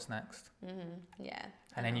 what's next? Yeah.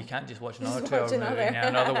 And then you can't just watch another 2-hour movie, and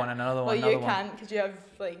another one, another one, another one. Well, you can't, because you have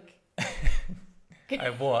like. I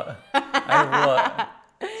have what? I have what?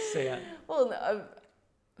 Say it. Well, no,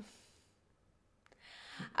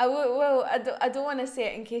 I don't want to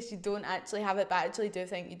say it in case you don't actually have it, but I actually do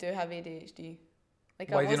think you do have ADHD. Like,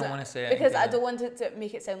 why do you not want to say it? Because I don't want it to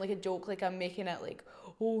make it sound like a joke, like I'm making it like,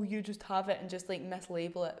 oh, you just have it, and just like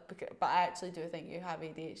mislabel it. But I actually do think you have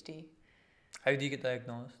ADHD. How do you get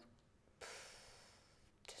diagnosed?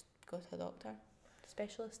 Just go to a doctor,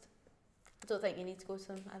 specialist. I don't think you need to go to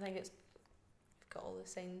them. I think you've got all the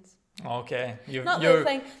signs. Okay,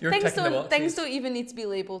 things don't even need to be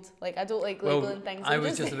labelled. Like, I don't like labelling things. I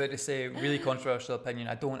was just about to say, really controversial opinion.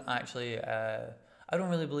 I don't actually. I don't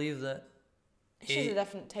really believe that it's just a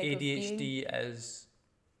different type ADHD of being. is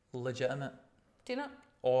legitimate. Do you know?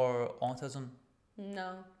 Or autism.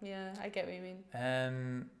 No, yeah, I get what you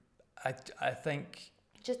mean. I think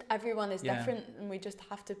just everyone is different, and we just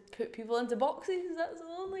have to put people into boxes. That's the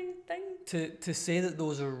only thing. To say that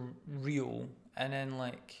those are real and then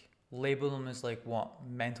like label them as like what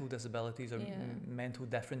mental disabilities or mental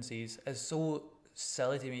differences is so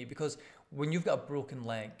silly to me, because when you've got a broken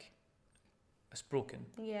leg, it's broken.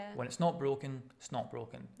 Yeah. When it's not broken, it's not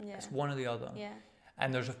broken. Yeah. It's one or the other. Yeah.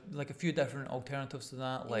 And there's a few different alternatives to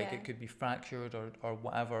that, like it could be fractured or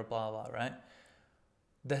whatever, blah, blah, right?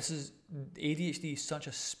 ADHD is such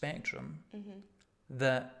a spectrum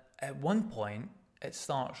that at one point it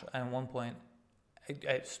starts and at one point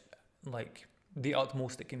it's like the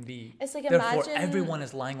utmost it can be. It's like, therefore, everyone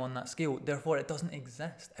is lying on that scale. Therefore, it doesn't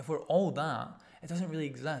exist. If we're all that, it doesn't really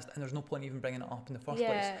exist, and there's no point even bringing it up in the first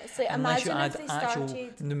place. It's like, unless you add actual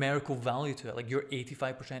numerical value to it, like you're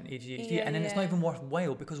 85% ADHD, and then it's not even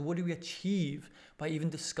worthwhile, because what do we achieve by even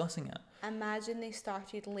discussing it? Imagine they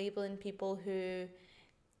started labelling people who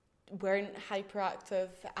weren't hyperactive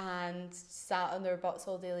and sat on their butts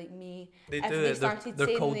all day like me.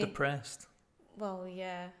 They're called depressed. Well,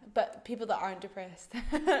 yeah, but people that aren't depressed.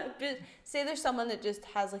 But say there's someone that just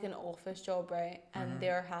has like an office job, right, and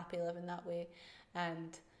they're happy living that way,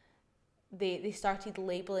 and they started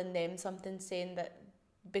labelling them something, saying that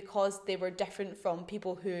because they were different from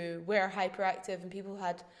people who were hyperactive and people who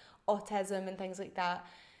had autism and things like that,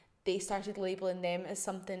 they started labelling them as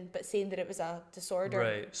something, but saying that it was a disorder.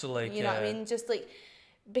 Right, so like... You know what I mean? Just like...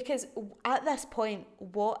 Because at this point,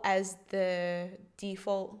 what is the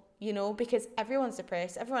default? You know, because everyone's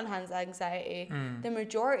depressed, everyone has anxiety. The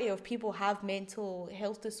majority of people have mental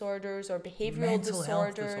health disorders or behavioural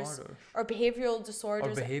disorders. Or behavioural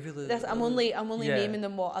disorders. I'm only naming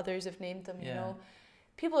them what others have named them, you know.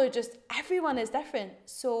 People are just... Everyone is different.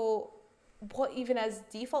 So what even is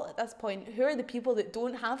default at this point? Who are the people that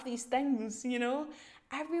don't have these things, you know?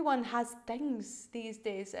 Everyone has things these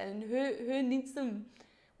days, and who needs them?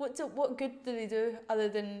 What good do they do other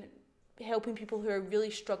than helping people who are really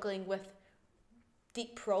struggling with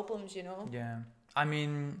deep problems, you know? Yeah. I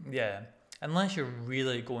mean, yeah. Unless you're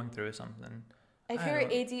really going through something. If your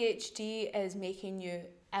ADHD is making you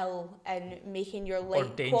ill and making your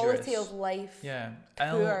quality of life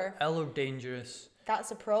poor, ill or dangerous, that's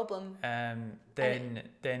a problem.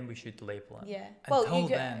 Then we should label it. Yeah.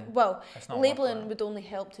 Labeling would only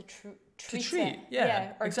help to treat it.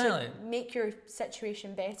 Yeah, or exactly. to make your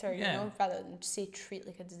situation better, you know, rather than say treat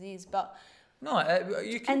like a disease. But no,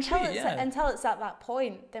 you can until it's at that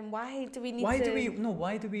point. Then why do we need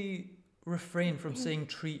why do we refrain from saying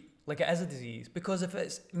treat like it is a disease? Because if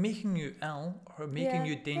it's making you ill or making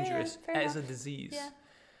you dangerous, it is a disease. Yeah.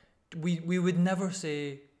 We would never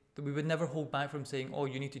say. We would never hold back from saying, oh,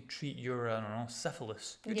 you need to treat your, I don't know,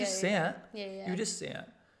 syphilis. You just say it. Yeah. You just say it.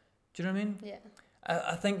 Do you know what I mean? Yeah.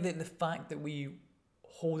 I think that the fact that we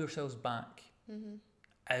hold ourselves back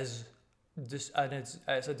is it's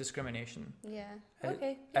a discrimination. Yeah.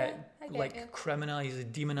 Okay. Yeah, it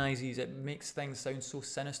criminalizes, demonizes. It makes things sound so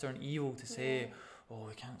sinister and evil to say, oh,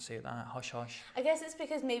 we can't say that. Hush, hush. I guess it's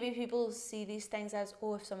because maybe people see these things as,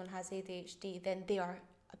 oh, if someone has ADHD, then they are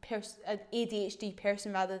an ADHD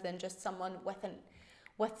person rather than just someone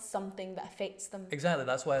with something that affects them. Exactly.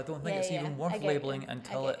 That's why I don't think it's even worth labeling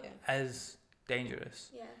until it is dangerous.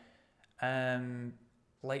 Yeah.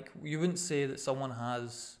 Like you wouldn't say that someone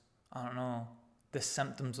has, I don't know, the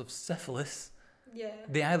symptoms of syphilis. Yeah.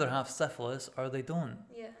 They either have syphilis or they don't.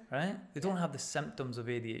 Yeah. Right? They don't have the symptoms of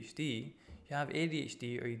ADHD. You have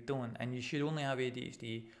ADHD or you don't, and you should only have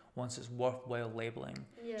ADHD once it's worthwhile labeling,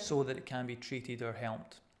 so that it can be treated or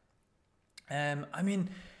helped. I mean,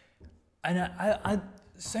 and I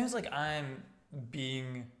sounds like I'm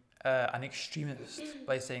being an extremist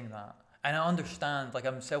by saying that, and I understand, like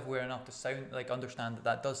I'm self-aware enough to understand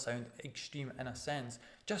that does sound extreme in a sense,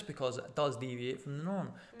 just because it does deviate from the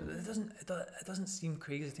norm. But it doesn't seem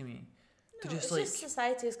crazy to me. No, it's just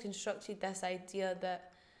society has constructed this idea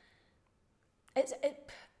that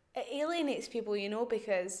it alienates people, you know,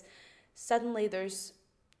 because suddenly there's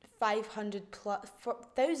 500 plus,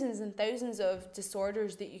 thousands and thousands of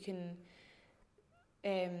disorders that you can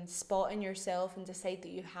spot in yourself and decide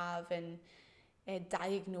that you have and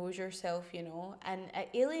diagnose yourself, you know, and it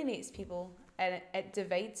alienates people and it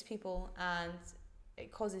divides people and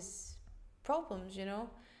it causes problems, you know.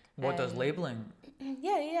 What does labeling?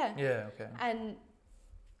 Yeah, okay. And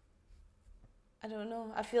I don't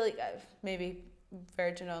know, I feel like I've maybe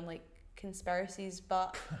verging on like conspiracies,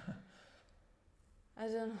 but I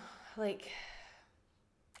don't know, like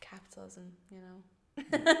capitalism, you know.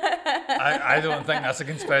 I don't think that's a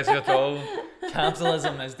conspiracy at all.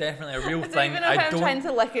 Capitalism is definitely a real thing. Even if I'm trying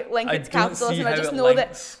to link it to capitalism, I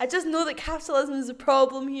just know that capitalism is a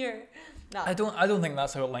problem here. No. I don't think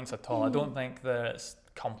that's how it links at all. I don't think that it's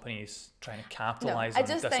companies trying to capitalise on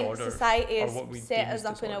disorder. I just think society has set us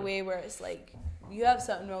up in a way where it's like, you have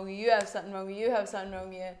something wrong with you, you have something wrong with you, you have something wrong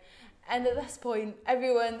with you. And at this point,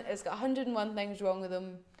 everyone has got 101 things wrong with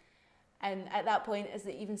them. And at that point, is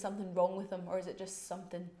there even something wrong with them, or is it just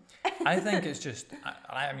something? I think it's just,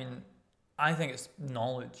 I think it's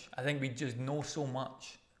knowledge. I think we just know so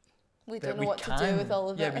much. We don't know what to do with all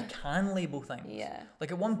of it. Yeah, we can label things. Yeah.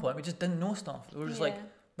 Like at one point, we just didn't know stuff. We were just like,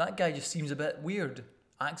 that guy just seems a bit weird,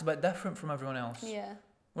 acts a bit different from everyone else. Yeah.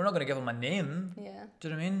 We're not going to give him a name. Yeah. Do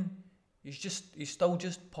you know what I mean? He's still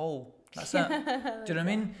just Paul. That's it. Do you know what I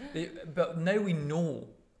mean? But now we know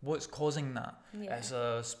what's causing that. Yeah. It's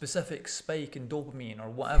a specific spike in dopamine or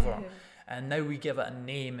whatever. And now we give it a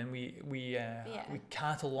name and we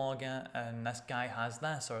catalogue it, and this guy has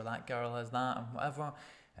this or that girl has that and whatever.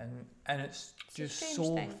 And it's just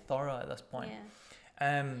so thorough at this point. Yeah.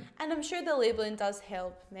 And I'm sure the labelling does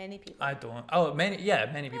help many people. I don't. Oh, many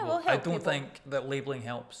people. Well, I don't think that labelling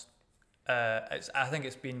helps. I think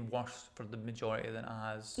it's been worse for the majority than it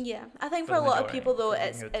has. Yeah, I think for a lot of people though,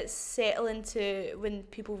 it's settling to when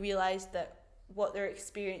people realise that what they're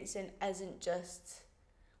experiencing isn't just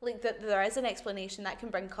like that. There is an explanation that can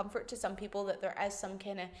bring comfort to some people. That there is some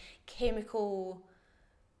kind of chemical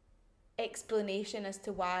explanation as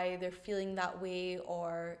to why they're feeling that way,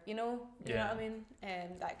 or you know what I mean.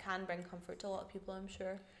 That can bring comfort to a lot of people, I'm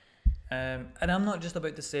sure. And I'm not just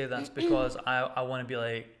about to say this because I want to be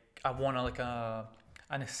like. I want to like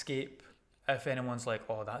an escape if anyone's like,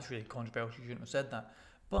 oh, that's really controversial, you shouldn't have said that.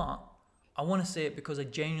 But I want to say it because I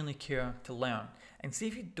genuinely care to learn. And see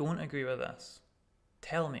if you don't agree with this,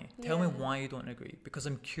 tell me. Tell me why you don't agree. Because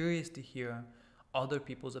I'm curious to hear other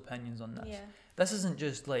people's opinions on this. Yeah. This isn't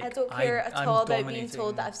just like, I don't care at all about being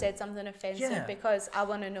told that I've said something offensive because I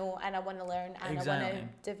want to know and I want to learn and I want to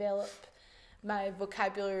develop my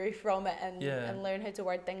vocabulary from it and learn how to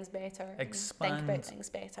word things better, expand, think about things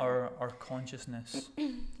better. Our consciousness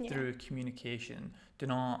through communication. Do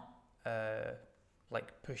not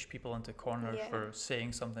like push people into corners for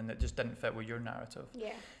saying something that just didn't fit with your narrative.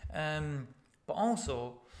 Yeah. But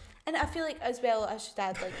also, and I feel like as well, I should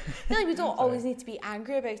add, like, I feel like we don't always need to be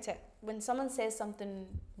angry about it when someone says something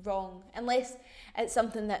wrong, unless it's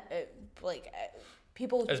something that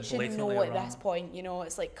people should know at this point, you know.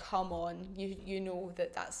 It's like, come on, you know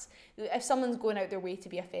that's, if someone's going out their way to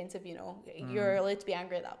be offensive, you know, you're allowed to be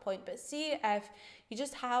angry at that point. But see, if you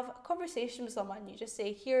just have a conversation with someone, you just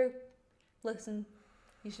say, here, listen,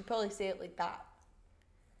 you should probably say it like that.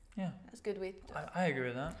 Yeah, that's a good way to do it. I agree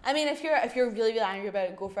with that. I mean, if you're really, really angry about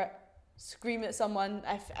it, go for it. Scream at someone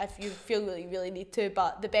if you feel really, really need to.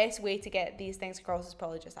 But the best way to get these things across is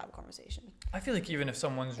probably just have a conversation. I feel like even if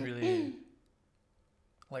someone's really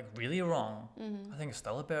really wrong, I think it's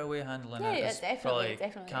still a better way of handling it. It's definitely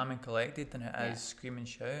calm and collected than it is scream and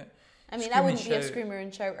shout. I mean, I wouldn't be a screamer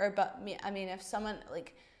and shouter, but I mean, if someone,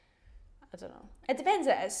 like, I don't know, it depends.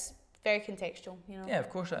 It's very contextual, you know. Yeah, of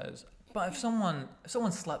course it is. But if someone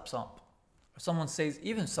slips up, or someone says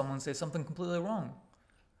something completely wrong,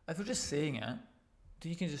 if they're just saying it,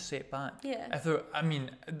 you can just say it back. Yeah.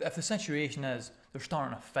 If the situation is they're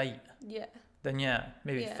starting a fight. Yeah. Then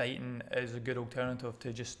maybe fighting is a good alternative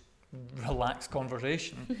to just relaxed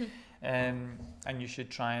conversation, and you should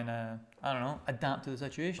try and adapt to the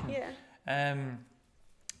situation. Yeah.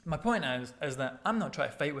 My point is that I'm not trying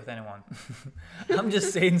to fight with anyone. I'm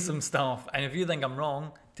just saying some stuff, and if you think I'm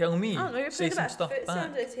wrong, tell me. I don't know, you're say some stuff back.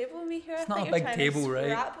 Under the table with me here. It's not a big table,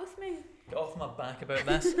 right? With me. Get off my back about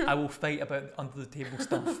this. I will fight about under the table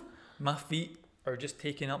stuff. My feet are just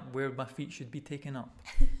taking up where my feet should be taken up.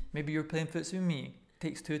 Maybe you're playing footsie with me.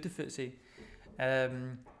 Takes two to footsie.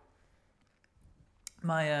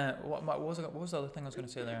 What was the other thing I was going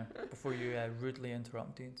to say there before you rudely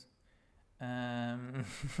interrupted?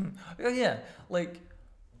 Like,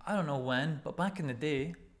 I don't know when, but back in the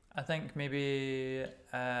day, I think maybe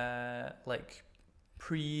like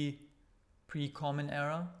pre-common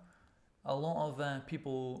era, a lot of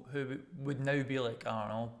people who would now be like, I don't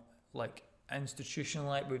know, like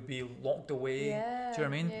institutionalized, would be locked away. Yeah, do you know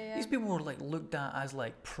what I mean? Yeah, yeah. These people were like looked at as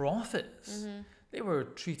like prophets. Mm-hmm. They were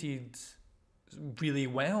treated really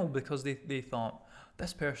well because they thought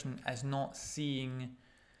this person is not seeing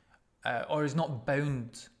or is not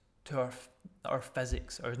bound to our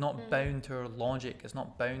physics, or is not bound to our logic, is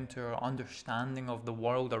not bound to our understanding of the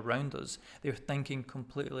world around us. They're thinking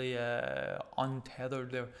completely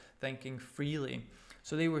untethered, they're thinking freely.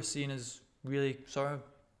 So they were seen as really sort of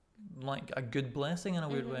like a good blessing in a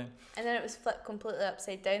weird way. And then it was flipped completely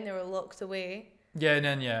upside down. They were locked away. Yeah, and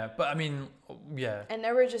then but I mean, yeah. And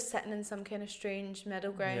now we're just sitting in some kind of strange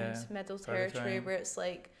middle ground, middle territory where it's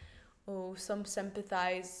like, oh, some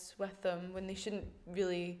sympathise with them when they shouldn't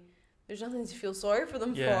really. There's nothing to feel sorry for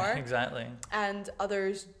them for. Yeah, exactly. And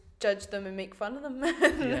others judge them and make fun of them.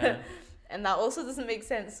 And that also doesn't make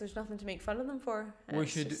sense. There's nothing to make fun of them for. We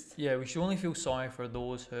should only feel sorry for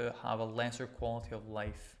those who have a lesser quality of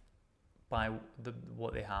life by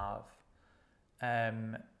what they have.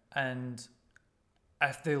 And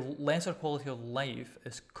if the lesser quality of life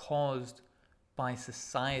is caused by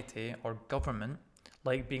society or government,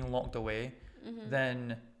 like being locked away,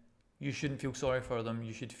 then you shouldn't feel sorry for them.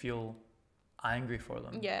 You should feel angry for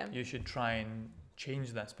them. Yeah. You should try and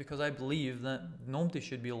change this, because I believe that nobody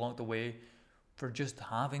should be locked away for just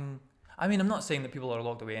having. I mean, I'm not saying that people are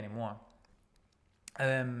locked away anymore,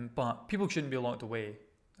 but people shouldn't be locked away.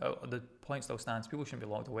 The point still stands. People shouldn't be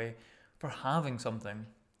locked away for having something.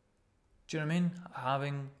 Do you know what I mean?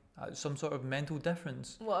 Having some sort of mental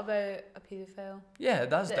difference. What about a paedophile? Yeah,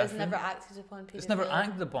 that's different. It's never acted upon. It's never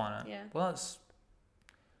acted upon it. Yeah. Well, that's.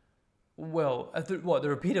 Well, if they're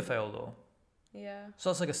a paedophile though. Yeah.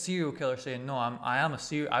 So it's like a serial killer saying, "No,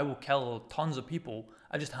 I will kill tons of people.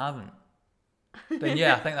 I just haven't." Then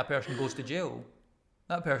I think that person goes to jail.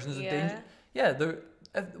 That person's a danger. Yeah,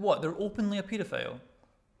 they're openly a paedophile.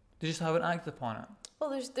 They just haven't acted upon it. Well,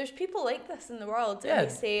 there's people like this in the world. Yeah, and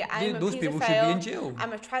they say, those people should be in jail.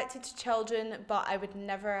 I'm attracted to children, but I would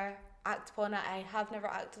never act upon it. I have never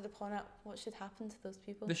acted upon it. What should happen to those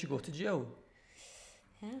people? They should go to jail.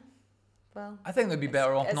 Yeah. Well, I think they'd be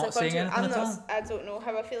better off not saying anything at all. I don't know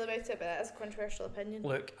how I feel about it, but that's a controversial opinion.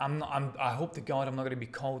 Look, I hope to God I'm not going to be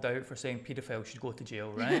called out for saying paedophiles should go to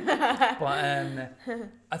jail, right?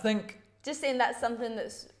 But I think just saying that's something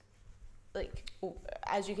that's like,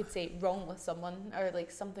 as you could say, wrong with someone, or like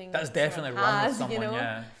something that's definitely wrong with someone. You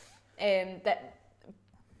know? That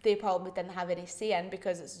they probably didn't have any say in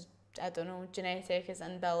because it's, I don't know, genetic, is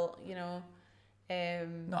inbuilt, you know.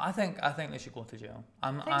 No, I think they should go to jail.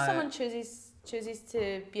 I think someone chooses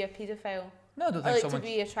to be a paedophile. No, I don't think someone to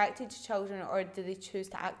be attracted to children, or do they choose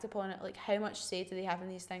to act upon it? Like, how much say do they have in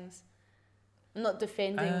these things? I'm not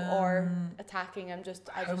defending or attacking. I just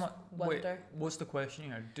wonder. Wait, what's the question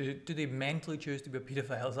here? Do they mentally choose to be a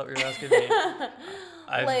paedophile? Is that what you're asking me?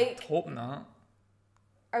 I hope not.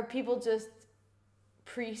 Are people just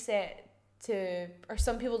preset to, or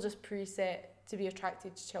some people just preset to be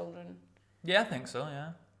attracted to children? Yeah, I think so,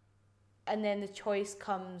 yeah. And then the choice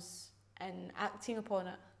comes in acting upon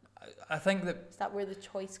it. I think that... Is that where the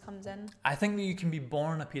choice comes in? I think that you can be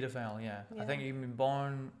born a paedophile, yeah. I think you can be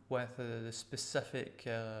born with the specific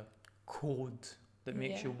code that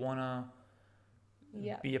makes you want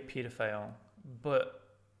to be a paedophile.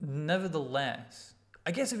 But nevertheless,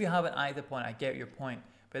 I guess if you haven't acted upon it, I get your point.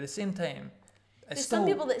 But at the same time, there's some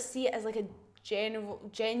people that see it as like a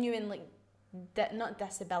genuine, like, not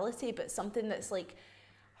disability, but something that's like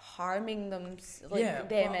harming them,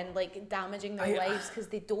 and like damaging their lives because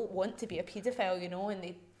they don't want to be a paedophile, you know,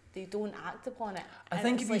 and they don't act upon it. I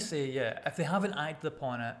think if you say if they haven't acted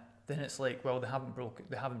upon it, then it's like, well, they haven't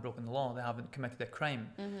broken the law, they haven't committed a crime.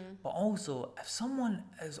 But also, if someone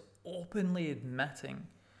is openly admitting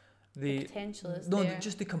the potential is there.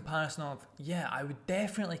 Just the comparison of, I would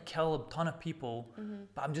definitely kill a ton of people,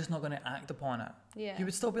 but I'm just not going to act upon it. Yeah. You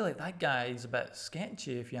would still be like, that guy's a bit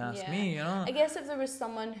sketchy if you ask me, you know? I guess if there was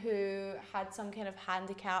someone who had some kind of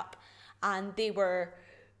handicap and they were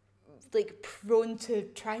like prone to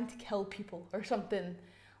trying to kill people or something,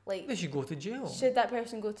 like, they should go to jail. Should that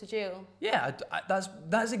person go to jail? Yeah,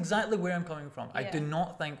 that's exactly where I'm coming from. I do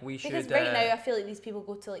not think we should. Because right now I feel like these people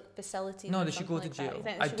go to like facilities. No, they should go to jail.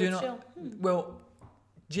 I do not. Jail? Well,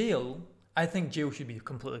 jail. I think jail should be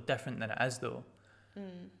completely different than it is, though.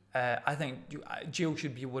 I think jail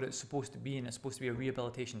should be what it's supposed to be, and it's supposed to be a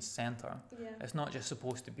rehabilitation centre. Yeah. It's not just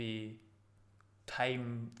supposed to be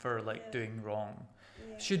time for like doing wrong.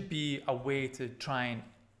 Yeah. It should be a way to try and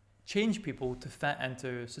change people to fit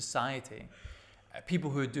into society. People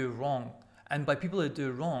who do wrong, and by people who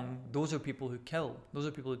do wrong, those are people who kill. Those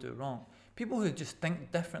are people who do wrong. People who just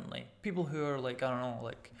think differently. People who are like, I don't know,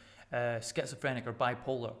 like schizophrenic or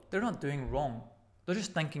bipolar. They're not doing wrong. They're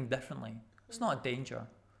just thinking differently. It's not a danger.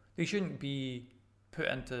 They shouldn't be put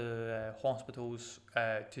into hospitals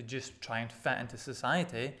to just try and fit into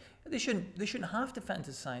society. They shouldn't have to fit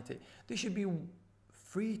into society. They should be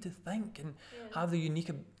free to think and have the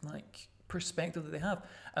unique like perspective that they have,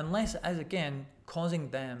 unless it is again causing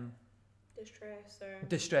them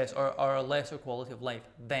distress or a lesser quality of life.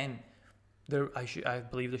 Then I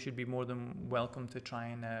believe they should be more than welcome to try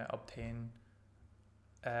and obtain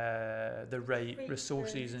the right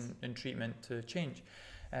resources and treatment to change,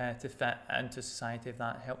 to fit into society if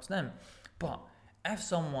that helps them. But if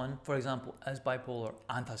someone, for example, is bipolar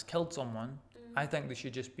and has killed someone, I think they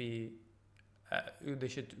should just be, they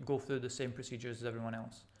should go through the same procedures as everyone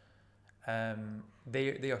else.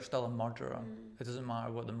 They are still a murderer. It doesn't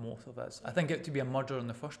matter what the motive is. I think to be a murderer in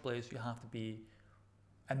the first place, you have to be,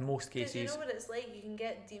 in most cases. Because you know what it's like, you can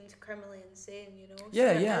get deemed criminally insane, you know.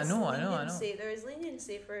 Yeah, so yeah, I know. There is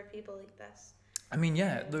leniency for people like this. I mean,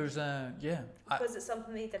 yeah, there's because it's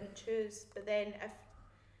something they didn't choose. But then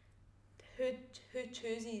who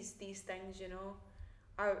chooses these things, you know?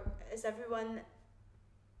 Is everyone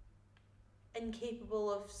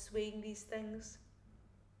incapable of swaying these things?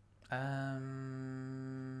 I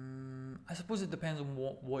suppose it depends on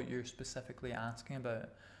what you're specifically asking about.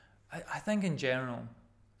 I think in general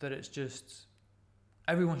that it's just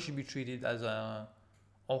everyone should be treated as a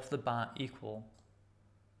off the bat equal,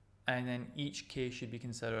 and then each case should be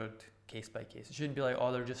considered case by case. It shouldn't be like,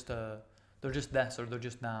 oh, they're just this or they're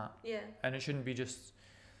just that. Yeah. And it shouldn't be just.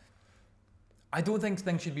 I don't think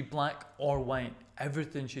things should be black or white.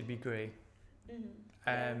 Everything should be grey.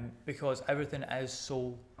 Because everything is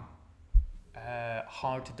so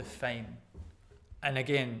hard to define. And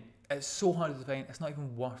again, it's so hard to define, it's not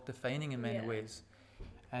even worth defining in many ways.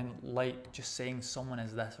 And like just saying someone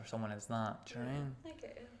is this or someone is that, do you know what I mean? I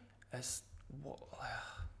get it. It's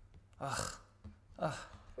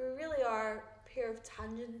We really are a pair of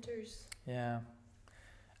tangenters. Yeah.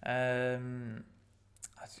 I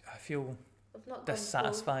feel We've not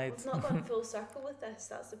dissatisfied. We've not gone full circle with this,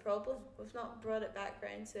 that's the problem. We've not brought it back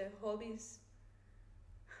round to hobbies.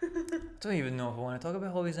 I don't even know if I want to talk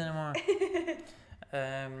about hobbies anymore.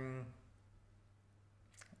 I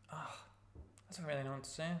don't really know what to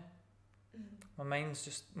say. My mind's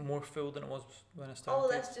just more full than it was when I started. Oh,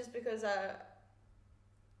 that's just because I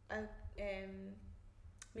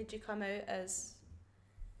made you come out as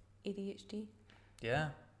ADHD. Yeah,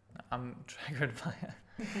 I'm triggered by it.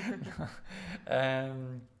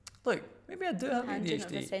 Look, maybe I do have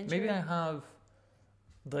ADHD. Maybe I have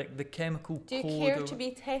like the chemical code. Do you care to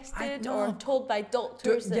be tested or told by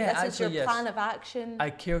doctors that this is your plan of action? I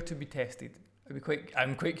care to be tested.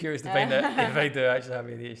 I'm quite curious to find out if I do actually have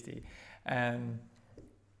ADHD.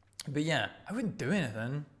 But yeah, I wouldn't do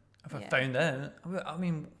anything if I found out. I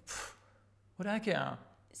mean, what do I care?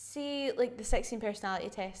 See, like the 16 personality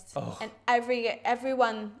test, and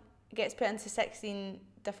everyone gets put into 16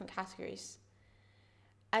 different categories.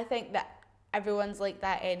 I think that everyone's like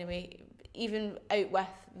that anyway, even out with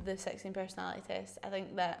the 16 personality test. I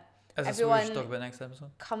think that everyone talk about next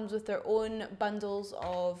episode? Comes with their own bundles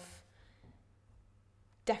of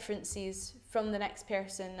differences from the next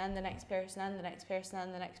person and the next person and the next person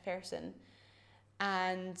and the next person.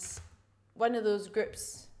 And one of those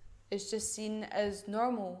groups is just seen as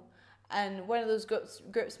normal. And one of those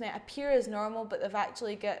groups may appear as normal, but they've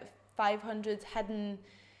actually got 500 hidden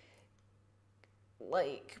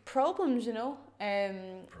like problems, you know.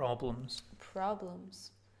 Problems.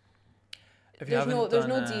 There's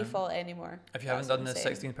no default anymore. If you haven't done the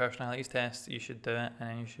 16 personalities test, you should do it, and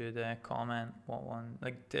then you should comment what one,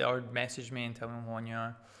 or message me and tell me what one you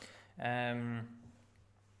are. I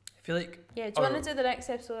feel like. Yeah, do you want to do the next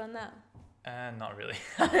episode on that? Not really.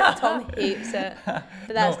 Tom hates it, but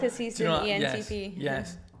that's because he's doing ENTP.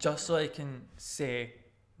 Yes, just so I can say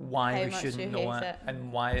why we shouldn't know it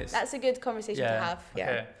and why it's. That's a good conversation to have. Yeah.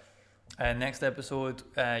 Okay. Next episode,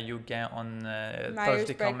 you'll get on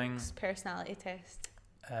Thursday coming. Personality test.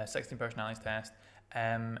 16 personalities test.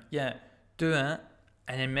 Do it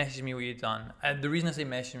and then message me what you've done. And the reason I say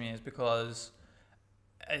message me is because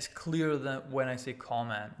it's clear that when I say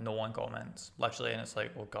comment, no one comments. Literally, and it's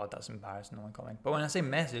like, oh God, that's embarrassing, no one comments. But when I say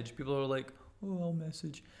message, people are like, oh, I'll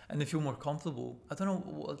message. And they feel more comfortable. I don't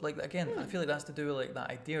know, like, again, I feel like that's to do with like that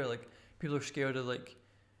idea, like people are scared of like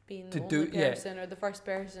being the only person or the first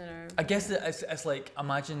person or. I guess it's like,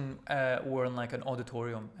 imagine we're in like an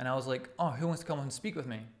auditorium and I was like, oh, who wants to come and speak with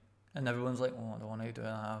me? And everyone's like, oh, I don't want to do that.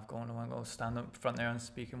 I don't want to go stand up front there and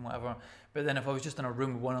speak and whatever. But then if I was just in a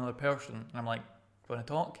room with one other person and I'm like, do you want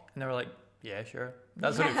to talk? And they were like, yeah, sure.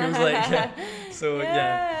 That's what it feels like. So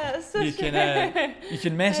you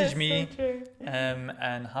can message me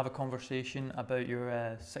and have a conversation about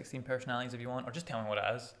your 16 personalities if you want, or just tell me what it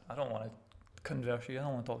is. I don't want to converse you. I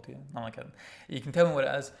don't want to talk to you. No, I'm kidding. You can tell me what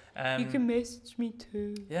it is. You can message me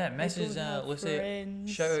too. Yeah, message Lucy.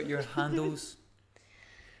 Shout out your handles.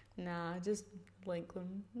 Nah, just link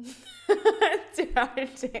them.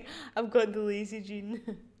 I've got the lazy gene.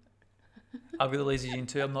 I've got the Lazy Gene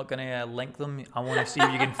too. I'm not going to link them. I want to see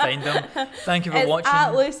if you can find them. Thank you for it's watching.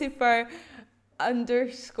 At Lucifer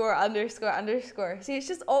 ____. See, it's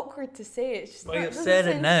just awkward to say. It's just you've said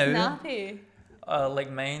it now. Snappy.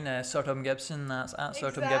 Like mine, Sir Tom Gibson. That's at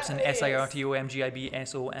Sir Tom Gibson.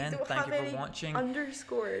 SIRTOMGIBSON. Thank you for watching.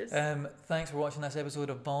 Underscores. Thanks for watching this episode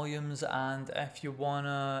of Volumes. And if you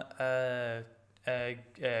wanna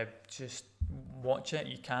just watch it,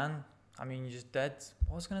 you can. I mean, you just did.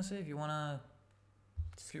 What was I gonna say? If you wanna.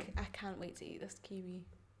 I can't wait to eat this kiwi.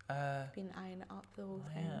 Been eyeing it up the whole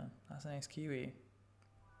time. Yeah, that's a nice kiwi.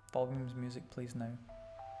 Volumes music, please now.